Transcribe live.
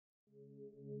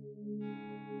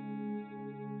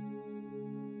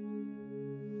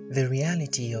The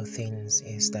reality of things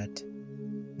is that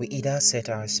we either set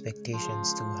our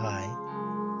expectations too high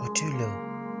or too low,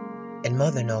 and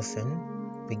more than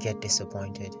often, we get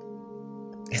disappointed.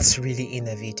 It's really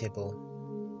inevitable,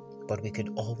 but we could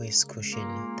always cushion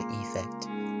the effect.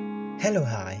 Hello,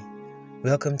 hi.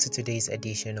 Welcome to today's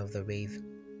edition of The Rave.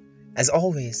 As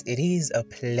always, it is a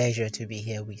pleasure to be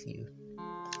here with you.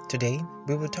 Today,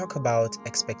 we will talk about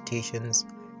expectations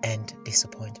and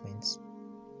disappointments.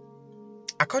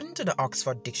 According to the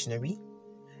Oxford Dictionary,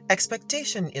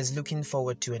 expectation is looking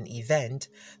forward to an event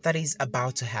that is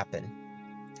about to happen.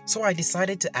 So I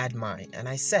decided to add mine, and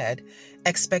I said,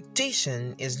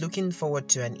 expectation is looking forward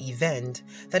to an event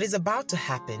that is about to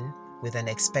happen with an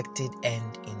expected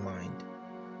end in mind.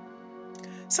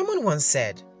 Someone once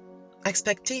said,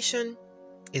 expectation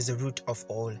is the root of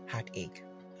all heartache.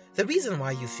 The reason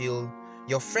why you feel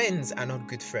your friends are not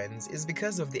good friends is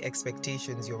because of the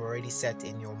expectations you've already set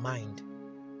in your mind.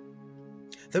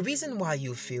 The reason why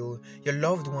you feel your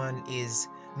loved one is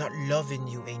not loving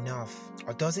you enough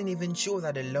or doesn't even show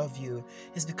that they love you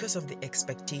is because of the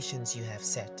expectations you have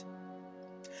set.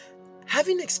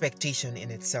 Having expectation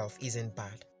in itself isn't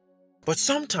bad. But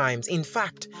sometimes, in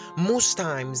fact, most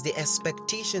times, the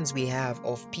expectations we have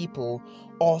of people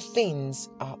or things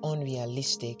are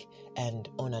unrealistic and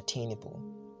unattainable.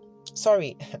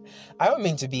 Sorry, I don't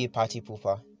mean to be a party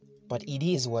pooper, but it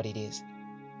is what it is.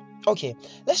 Okay,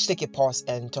 let's take a pause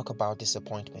and talk about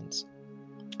disappointments.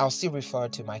 I'll still refer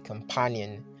to my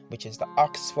companion, which is the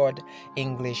Oxford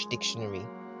English Dictionary.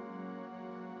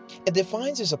 It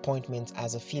defines disappointment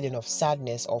as a feeling of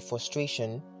sadness or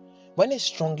frustration when a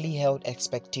strongly held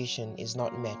expectation is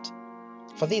not met.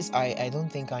 For this, I don't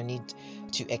think I need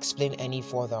to explain any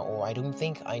further, or I don't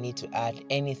think I need to add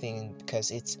anything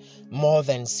because it's more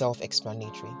than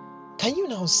self-explanatory. Can you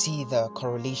now see the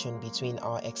correlation between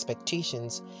our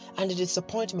expectations and the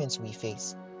disappointments we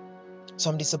face?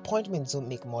 Some disappointments don't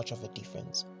make much of a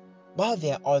difference, while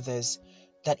there are others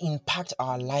that impact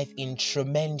our life in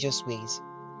tremendous ways.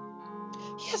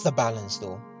 Here's the balance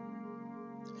though.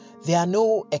 There are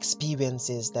no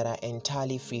experiences that are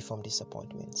entirely free from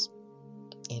disappointments.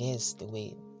 It is the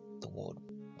way the world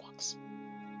works.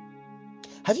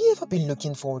 Have you ever been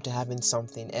looking forward to having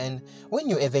something, and when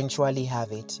you eventually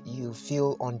have it, you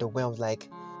feel underwhelmed, like,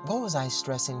 what was I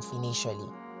stressing initially?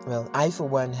 Well, I for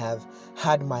one have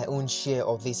had my own share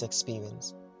of this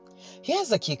experience. Here's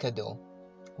the kicker though.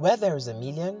 Where there is a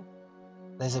million,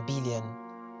 there's a billion,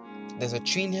 there's a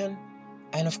trillion,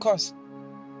 and of course,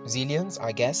 zillions,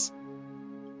 I guess.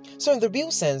 So in the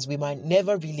real sense, we might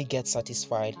never really get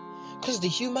satisfied because the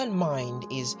human mind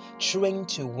is trained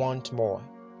to want more,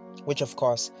 which of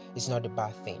course is not a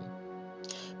bad thing.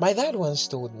 My dad once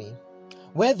told me,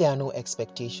 where there are no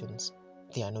expectations,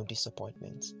 there are no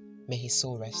disappointments. May his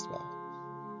soul rest well.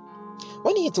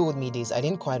 When he told me this, I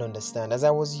didn't quite understand as I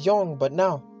was young, but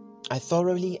now I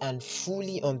thoroughly and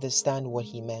fully understand what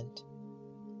he meant.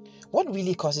 What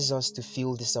really causes us to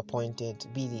feel disappointed,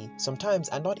 really, sometimes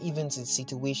are not even the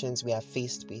situations we are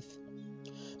faced with,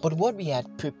 but what we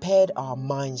had prepared our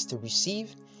minds to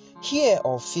receive, hear,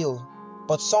 or feel,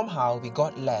 but somehow we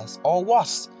got less, or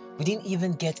worse, we didn't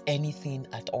even get anything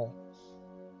at all.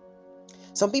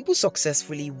 Some people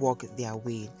successfully walk their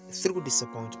way through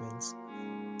disappointments,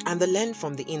 and they learn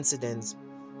from the incidents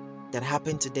that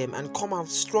happened to them and come out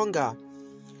stronger,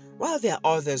 while there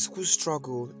are others who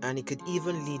struggle and it could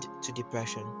even lead to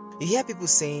depression. You hear people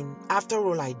saying, after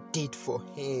all I did for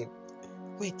him.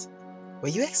 Wait, were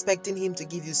you expecting him to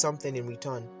give you something in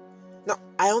return? Now,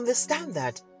 I understand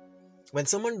that when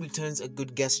someone returns a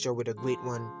good gesture with a great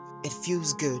one, it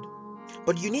feels good.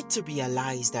 But you need to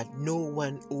realize that no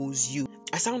one owes you.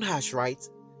 I sound harsh, right?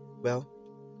 Well,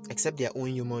 except they're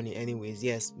owing you money anyways.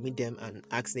 Yes, meet them and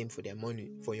ask them for your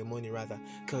money rather,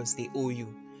 because they owe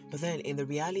you. But then in the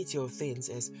reality of things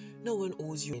is no one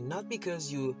owes you, not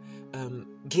because you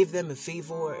give them a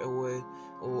favor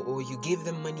or you give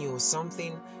them money or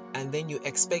something, and then you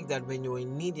expect that when you're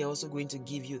in need they're also going to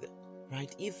give you that,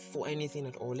 right? If for anything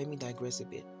at all, let me digress a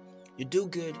bit. You do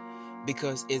good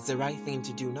because it's the right thing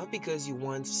to do, not because you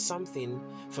want something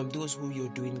from those who you're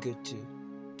doing good to.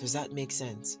 Does that make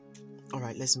sense?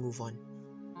 Alright, let's move on.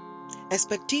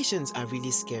 Expectations are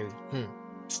really scary.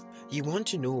 You want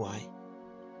to know why?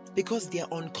 Because they are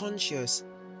unconscious.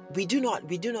 We do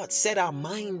not set our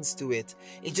minds to it.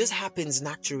 It just happens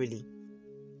naturally.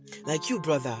 Like you,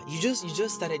 brother, you just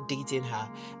started dating her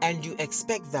and you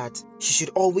expect that she should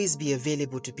always be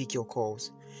available to pick your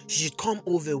calls. She should come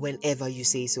over whenever you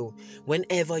say so.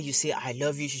 Whenever you say I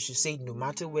love you, she should say no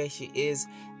matter where she is.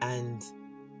 And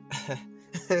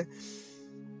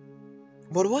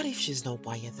But what if she's not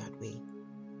wired that way?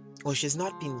 Or she's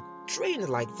not been trained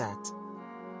like that?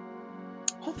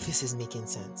 Hope this is making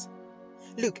sense.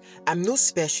 Look, I'm no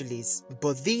specialist,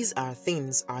 but these are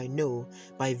things I know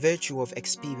by virtue of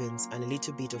experience and a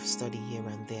little bit of study here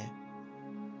and there.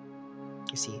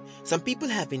 You see, some people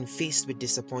have been faced with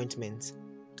disappointment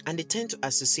and they tend to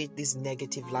associate these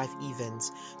negative life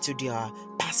events to their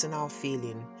personal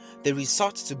failing. They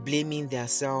resort to blaming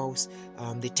themselves.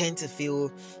 They tend to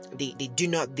feel they do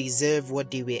not deserve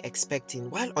what they were expecting.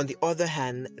 While on the other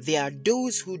hand, there are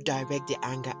those who direct their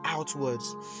anger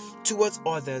outwards towards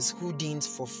others who didn't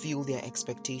fulfill their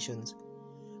expectations.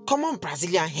 Come on,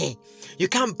 Brazilian hair, you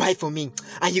can't buy for me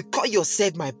and you call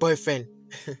yourself my boyfriend.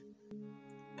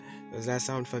 Does that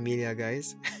sound familiar,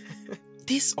 guys?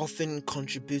 This often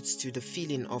contributes to the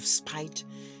feeling of spite,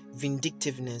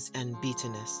 vindictiveness, and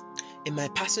bitterness. In my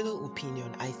personal opinion,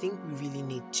 I think we really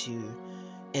need to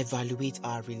evaluate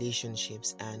our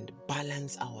relationships and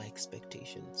balance our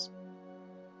expectations.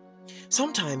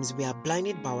 Sometimes we are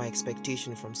blinded by our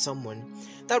expectation from someone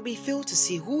that we fail to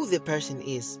see who the person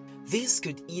is. This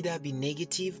could either be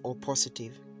negative or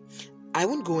positive. I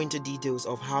won't go into details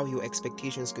of how your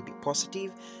expectations could be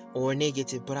positive or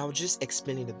negative, but I'll just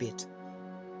explain it a bit.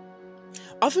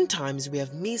 Oftentimes, we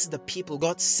have missed the people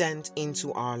God sent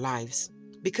into our lives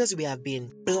because we have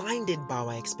been blinded by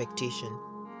our expectation.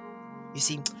 You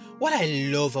see, what I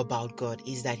love about God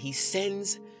is that He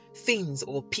sends things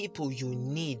or people you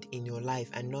need in your life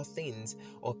and not things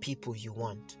or people you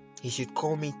want. He should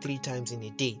call me 3 times in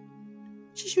a day.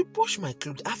 She should wash my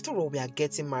clothes. After all, we are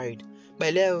getting married.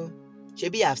 But Leo,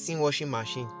 maybe I've seen washing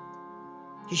machine.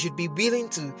 He should be willing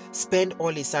to spend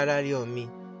all his salary on me.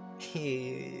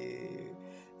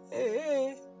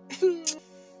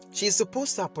 She's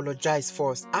supposed to apologize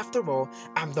first. After all,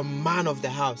 I'm the man of the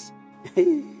house.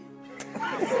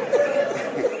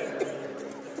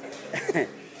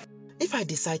 If I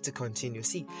decide to continue,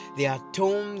 see, there are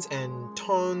tons and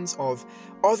tons of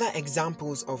other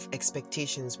examples of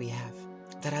expectations we have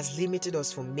that has limited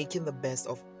us from making the best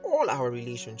of all our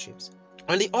relationships.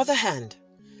 On the other hand,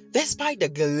 despite the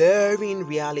glaring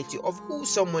reality of who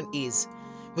someone is,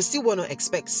 we still want to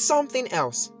expect something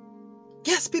else.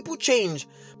 Yes, people change,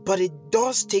 but it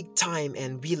does take time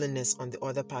and willingness on the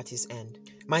other party's end.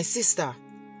 My sister,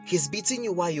 he's beating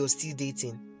you while you're still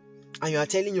dating, and you are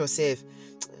telling yourself,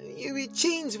 you will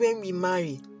change when we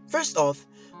marry. First off,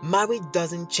 marriage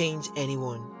doesn't change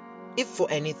anyone. If for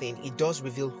anything, it does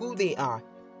reveal who they are.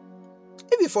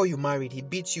 If before you married, he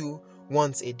beat you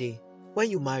once a day, when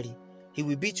you marry, he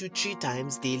will beat you 3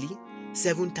 times daily,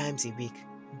 7 times a week.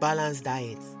 Balanced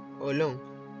diet. Alone.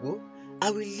 Well, I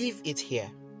will leave it here.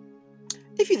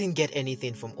 If you didn't get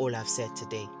anything from all I've said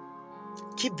today,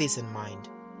 keep this in mind.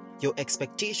 Your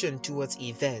expectation towards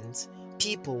events,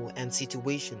 people, and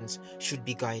situations should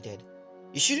be guided.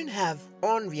 You shouldn't have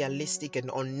unrealistic and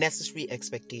unnecessary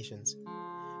expectations.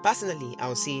 Personally,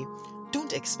 I'll say,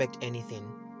 don't expect anything,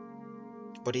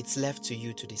 but it's left to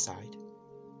you to decide.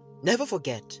 Never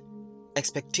forget,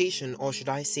 expectation, or should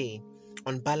I say,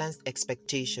 unbalanced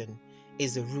expectation,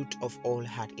 is the root of all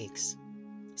heartaches.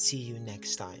 See you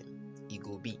next time.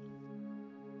 Ego B.